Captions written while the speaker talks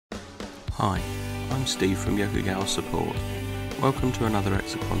Hi, I'm Steve from Yokogawa Support. Welcome to another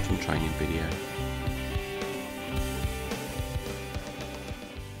Quantum training video.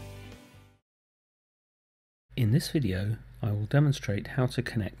 In this video, I will demonstrate how to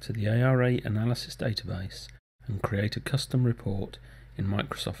connect to the ARA Analysis database and create a custom report in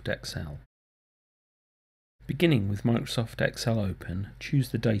Microsoft Excel. Beginning with Microsoft Excel open, choose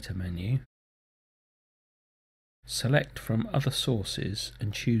the Data menu. Select from Other Sources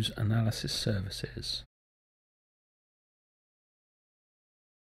and choose Analysis Services.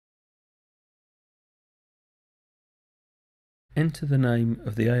 Enter the name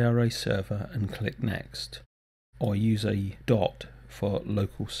of the ARA server and click Next, or use a dot for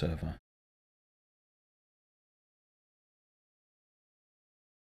local server.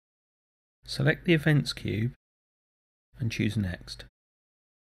 Select the Events cube and choose Next.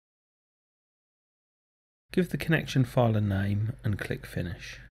 Give the connection file a name and click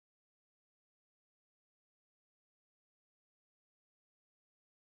Finish.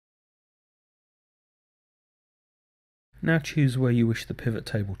 Now choose where you wish the pivot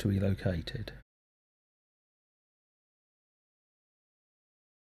table to be located.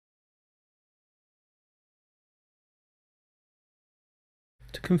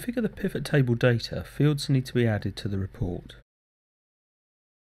 To configure the pivot table data, fields need to be added to the report.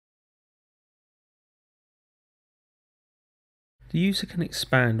 The user can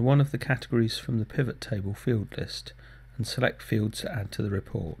expand one of the categories from the pivot table field list and select fields to add to the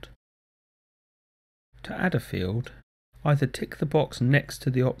report. To add a field, either tick the box next to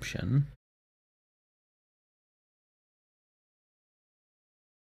the option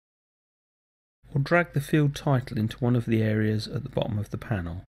or drag the field title into one of the areas at the bottom of the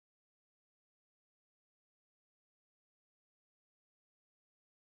panel.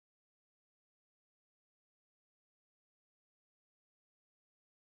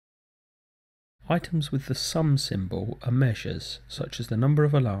 Items with the sum symbol are measures such as the number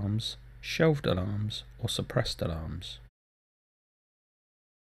of alarms, shelved alarms, or suppressed alarms.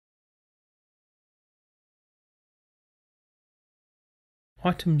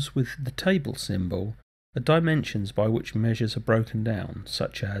 Items with the table symbol are dimensions by which measures are broken down,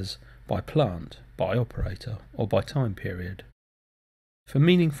 such as by plant, by operator, or by time period. For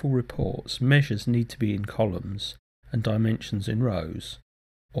meaningful reports, measures need to be in columns and dimensions in rows,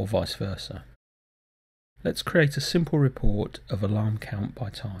 or vice versa. Let's create a simple report of alarm count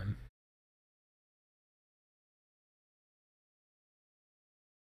by time.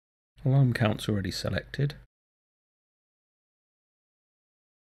 Alarm count's already selected.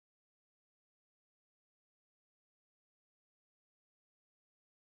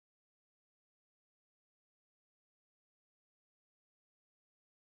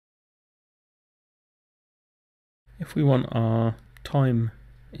 If we want our time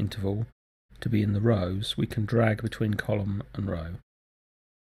interval to be in the rows, we can drag between column and row,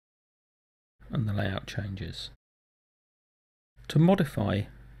 and the layout changes. To modify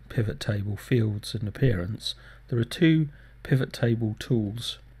pivot table fields and appearance, there are two pivot table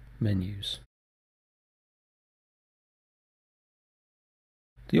tools menus.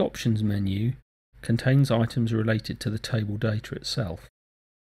 The options menu contains items related to the table data itself.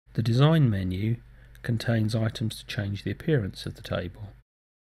 The design menu contains items to change the appearance of the table.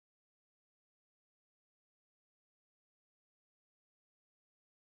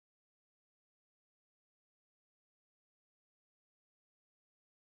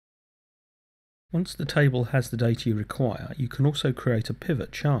 Once the table has the data you require, you can also create a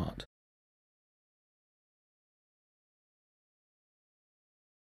pivot chart.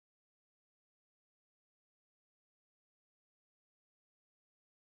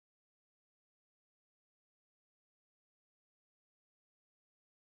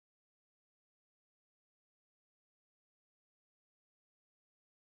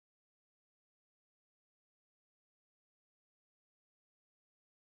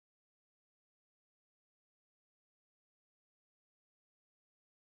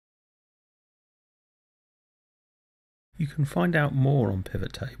 You can find out more on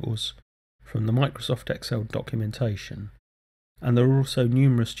pivot tables from the Microsoft Excel documentation, and there are also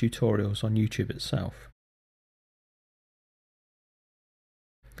numerous tutorials on YouTube itself.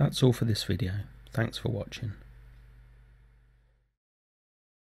 That's all for this video. Thanks for watching.